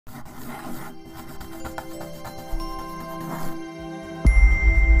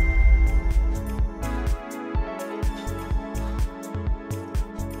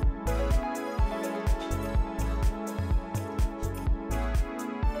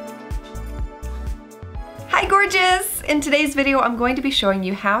Hi gorgeous! In today's video, I'm going to be showing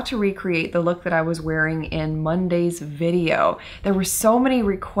you how to recreate the look that I was wearing in Monday's video. There were so many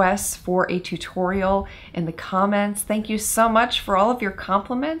requests for a tutorial in the comments. Thank you so much for all of your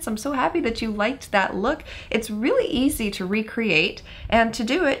compliments. I'm so happy that you liked that look. It's really easy to recreate, and to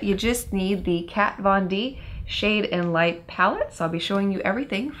do it, you just need the Kat Von D Shade and Light palette. So I'll be showing you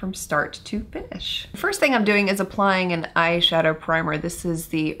everything from start to finish. The first thing I'm doing is applying an eyeshadow primer. This is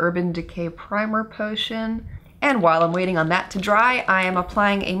the Urban Decay Primer Potion. And while I'm waiting on that to dry, I am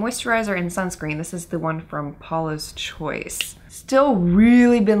applying a moisturizer and sunscreen. This is the one from Paula's Choice. Still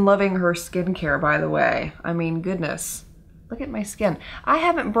really been loving her skincare, by the way. I mean, goodness, look at my skin. I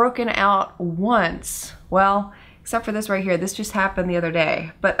haven't broken out once. Well, except for this right here. This just happened the other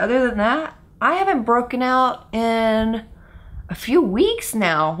day. But other than that, I haven't broken out in a few weeks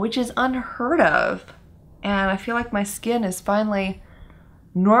now, which is unheard of. And I feel like my skin is finally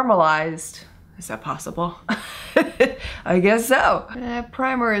normalized. Is that possible? I guess so.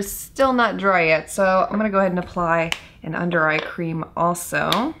 Primer is still not dry yet, so I'm gonna go ahead and apply an under eye cream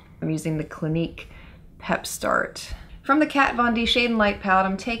also. I'm using the Clinique Pep Start. From the Kat Von D Shade and Light palette,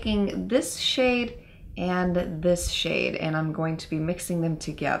 I'm taking this shade and this shade, and I'm going to be mixing them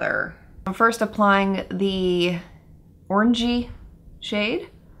together. I'm first applying the orangey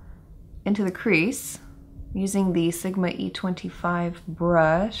shade into the crease using the Sigma E25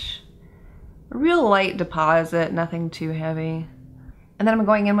 brush. A real light deposit, nothing too heavy. And then I'm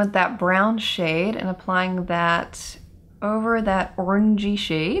going in with that brown shade and applying that over that orangey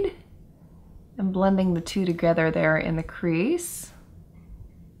shade and blending the two together there in the crease.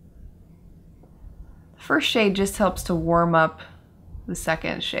 The first shade just helps to warm up the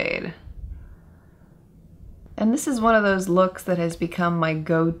second shade. And this is one of those looks that has become my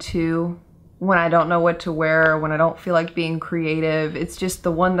go-to when I don't know what to wear, when I don't feel like being creative. It's just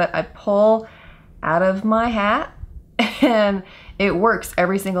the one that I pull out of my hat and it works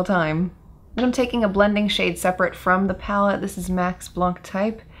every single time. Then I'm taking a blending shade separate from the palette. This is MAC's Blanc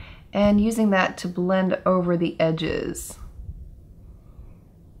Type, and using that to blend over the edges.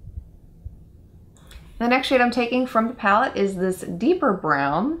 The next shade I'm taking from the palette is this deeper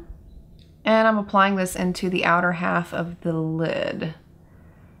brown, and I'm applying this into the outer half of the lid.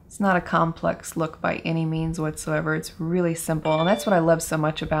 It's not a complex look by any means whatsoever. It's really simple, and that's what I love so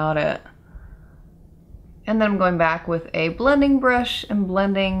much about it. And then I'm going back with a blending brush and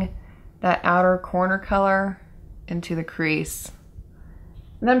blending that outer corner color into the crease.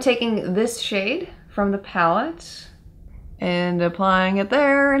 And then I'm taking this shade from the palette and applying it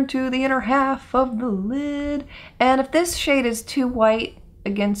there into the inner half of the lid. And if this shade is too white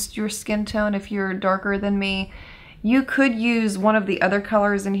against your skin tone, if you're darker than me, you could use one of the other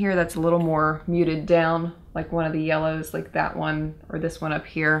colors in here that's a little more muted down, like one of the yellows, like that one or this one up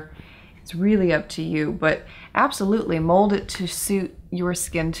here. It's really up to you, but absolutely mold it to suit your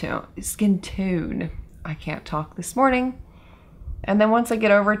skin tone. I can't talk this morning. And then once I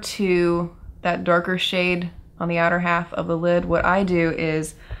get over to that darker shade on the outer half of the lid, what I do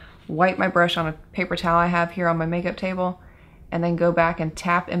is wipe my brush on a paper towel I have here on my makeup table, and then go back and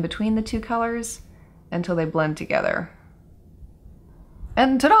tap in between the two colors until they blend together.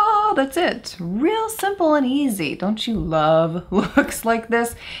 And ta-da, that's it. Real simple and easy. Don't you love looks like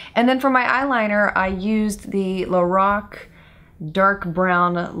this? And then for my eyeliner, I used the LORAC dark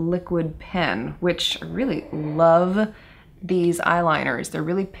brown liquid pen, which I really love these eyeliners. They're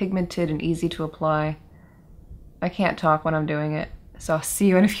really pigmented and easy to apply. I can't talk when I'm doing it, so I'll see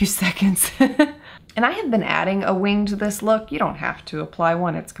you in a few seconds. And I have been adding a wing to this look. You don't have to apply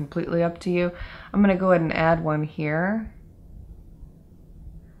one, it's completely up to you. I'm gonna go ahead and add one here.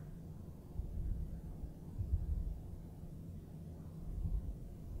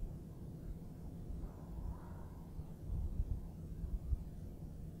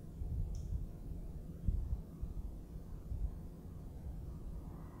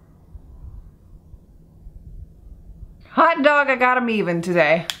 Hot dog, I got them even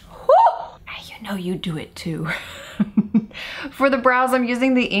today. Woo! You know you do it too. For the brows, I'm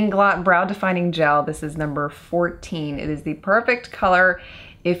using the Inglot Brow Defining Gel. This is number 14. It is the perfect color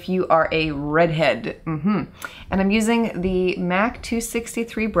if you are a redhead. And I'm using the MAC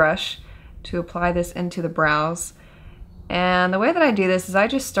 263 brush to apply this into the brows. And the way that I do this is I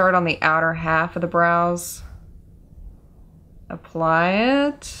just start on the outer half of the brows. Apply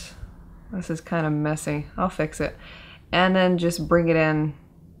it. This is kind of messy. I'll fix it. And then just bring it in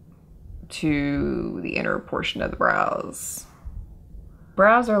to the inner portion of the brows.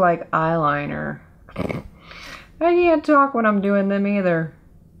 Brows are like eyeliner. I can't talk when I'm doing them either.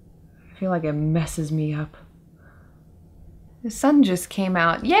 I feel like it messes me up. The sun just came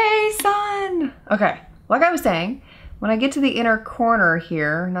out. Yay, sun! Okay, like I was saying, when I get to the inner corner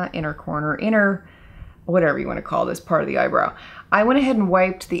here, not inner corner, inner, whatever you want to call this part of the eyebrow, I went ahead and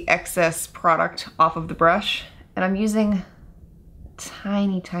wiped the excess product off of the brush, and I'm using a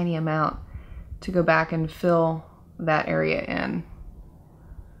tiny, tiny amount to go back and fill that area in.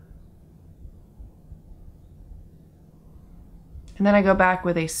 And then I go back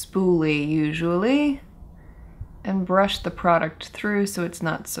with a spoolie, usually, and brush the product through so it's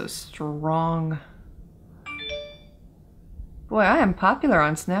not so strong. Boy, I am popular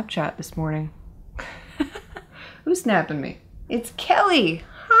on Snapchat this morning. Who's snapping me? It's Kelly.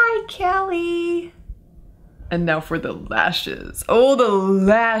 Hi, Kelly. And now for the lashes. Oh, the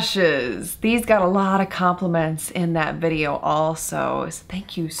lashes. These got a lot of compliments in that video also. So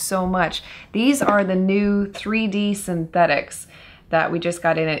thank you so much. These are the new 3D synthetics that we just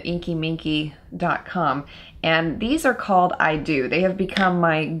got in at inkyminky.com. And these are called I Do. They have become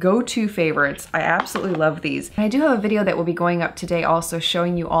my go-to favorites. I absolutely love these. And I do have a video that will be going up today also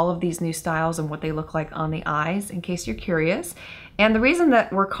showing you all of these new styles and what they look like on the eyes, in case you're curious. And the reason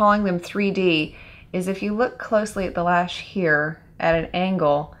that we're calling them 3D is if you look closely at the lash here at an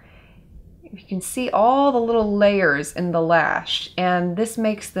angle, you can see all the little layers in the lash, and this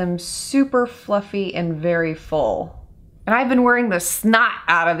makes them super fluffy and very full. And I've been wearing the snot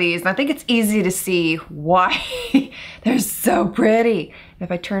out of these, and I think it's easy to see why. They're so pretty.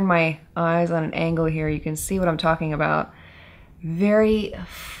 If I turn my eyes on an angle here, you can see what I'm talking about. Very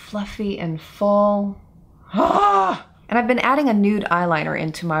fluffy and full. Ah! And I've been adding a nude eyeliner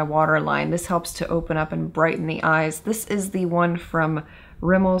into my waterline. This helps to open up and brighten the eyes. This is the one from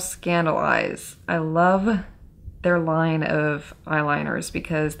Rimmel ScandalEyes. I love their line of eyeliners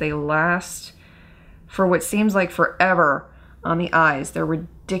because they last for what seems like forever on the eyes. They're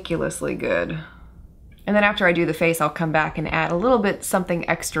ridiculously good. And then after I do the face, I'll come back and add a little bit something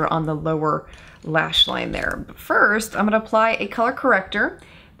extra on the lower lash line there. But first, I'm gonna apply a color corrector.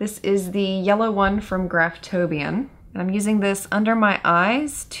 This is the yellow one from Graftobian. And I'm using this under my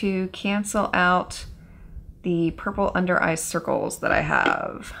eyes to cancel out the purple under eye circles that I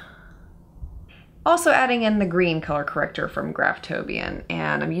have. Also adding in the green color corrector from Graftobian,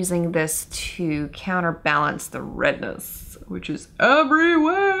 and I'm using this to counterbalance the redness, which is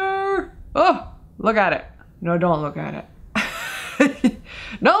everywhere. Oh, look at it. No, don't look at it.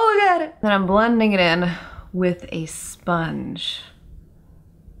 Don't look at it. Then I'm blending it in with a sponge.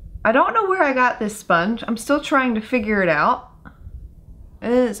 I don't know where I got this sponge. I'm still trying to figure it out. It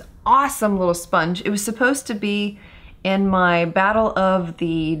is an awesome little sponge. It was supposed to be in my Battle of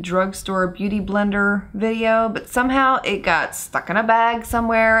the Drugstore Beauty Blender video, but somehow it got stuck in a bag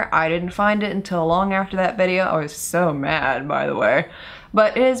somewhere. I didn't find it until long after that video. I was so mad, by the way.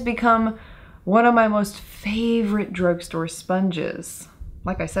 But it has become one of my most favorite drugstore sponges.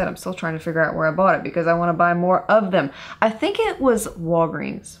 Like I said, I'm still trying to figure out where I bought it because I want to buy more of them. I think it was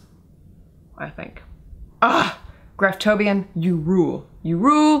Walgreens. I think. Ah, Graftobian, you rule. You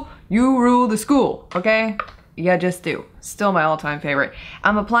rule, you rule the school, okay? Yeah, just do. Still my all-time favorite.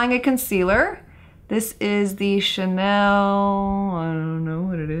 I'm applying a concealer. This is the Chanel, I don't know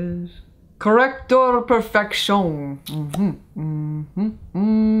what it is. Correcteur Perfection.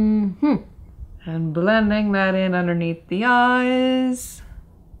 And blending that in underneath the eyes.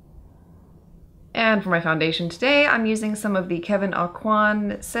 And for my foundation today, I'm using some of the Kevyn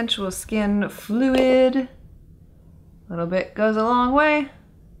Aucoin Sensual Skin Fluid. A little bit goes a long way.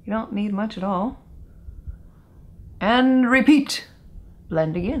 You don't need much at all. And repeat.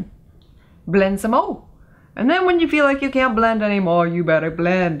 Blend again. Blend some more. And then when you feel like you can't blend anymore, you better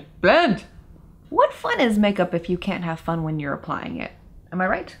blend. Blend! What fun is makeup if you can't have fun when you're applying it? Am I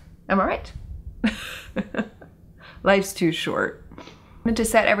right? Am I right? Life's too short. And to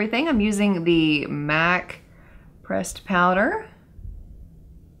set everything, I'm using the MAC pressed powder.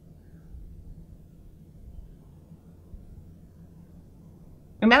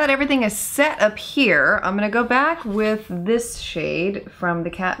 And now that everything is set up here, I'm gonna go back with this shade from the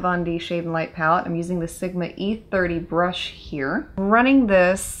Kat Von D Shade and Light palette. I'm using the Sigma E30 brush here. Running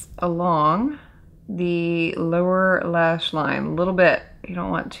this along the lower lash line, a little bit. You don't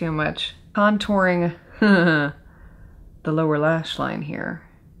want too much. Contouring the lower lash line here.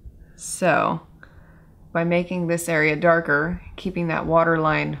 So, by making this area darker, keeping that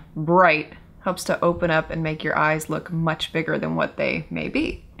waterline bright, helps to open up and make your eyes look much bigger than what they may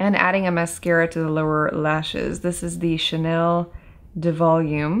be. And adding a mascara to the lower lashes. This is the Chanel de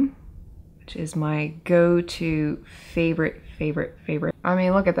Volume which is my go-to favorite. I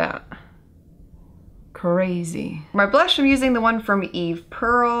mean, look at that. Crazy. My blush, I'm using the one from Eve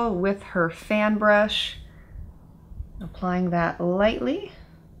Pearl with her fan brush. Applying that lightly.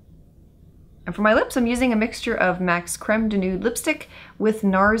 And for my lips, I'm using a mixture of MAC's Creme de Nude lipstick with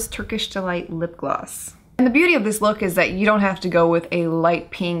NARS Turkish Delight lip gloss. And the beauty of this look is that you don't have to go with a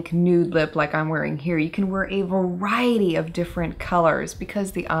light pink nude lip like I'm wearing here. You can wear a variety of different colors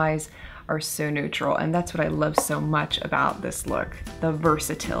because the eyes are so neutral, and that's what I love so much about this look, the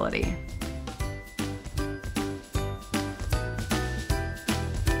versatility.